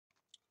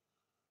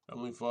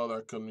Heavenly Father,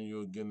 I come to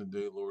you again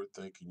today, Lord,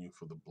 thanking you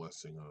for the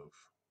blessing of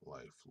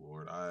life,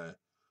 Lord. I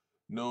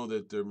know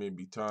that there may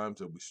be times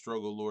that we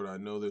struggle, Lord. I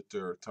know that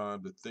there are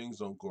times that things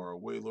don't go our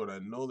way, Lord. I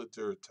know that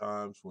there are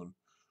times when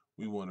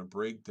we want to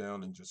break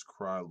down and just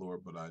cry,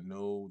 Lord, but I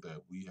know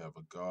that we have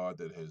a God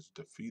that has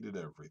defeated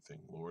everything,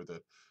 Lord,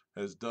 that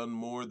has done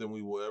more than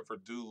we will ever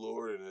do,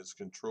 Lord, and has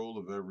control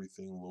of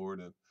everything,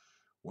 Lord. And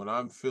when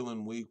I'm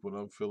feeling weak, when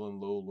I'm feeling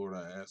low, Lord,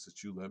 I ask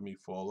that you let me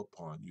fall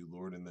upon you,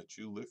 Lord, and that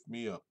you lift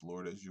me up,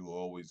 Lord, as you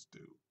always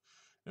do,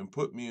 and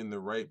put me in the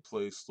right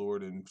place,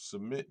 Lord, and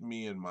submit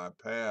me in my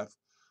path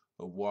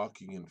of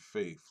walking in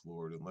faith,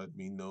 Lord, and let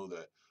me know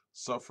that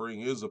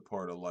suffering is a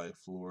part of life,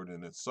 Lord,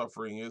 and that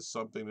suffering is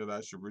something that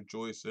I should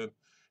rejoice in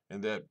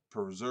and that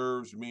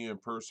preserves me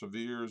and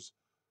perseveres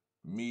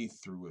me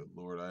through it,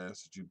 Lord. I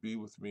ask that you be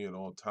with me at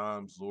all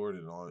times, Lord,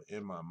 and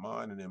in my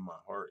mind and in my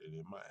heart and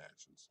in my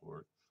actions,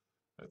 Lord.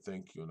 I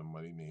thank you in the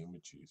mighty name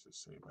of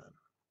Jesus.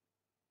 Amen.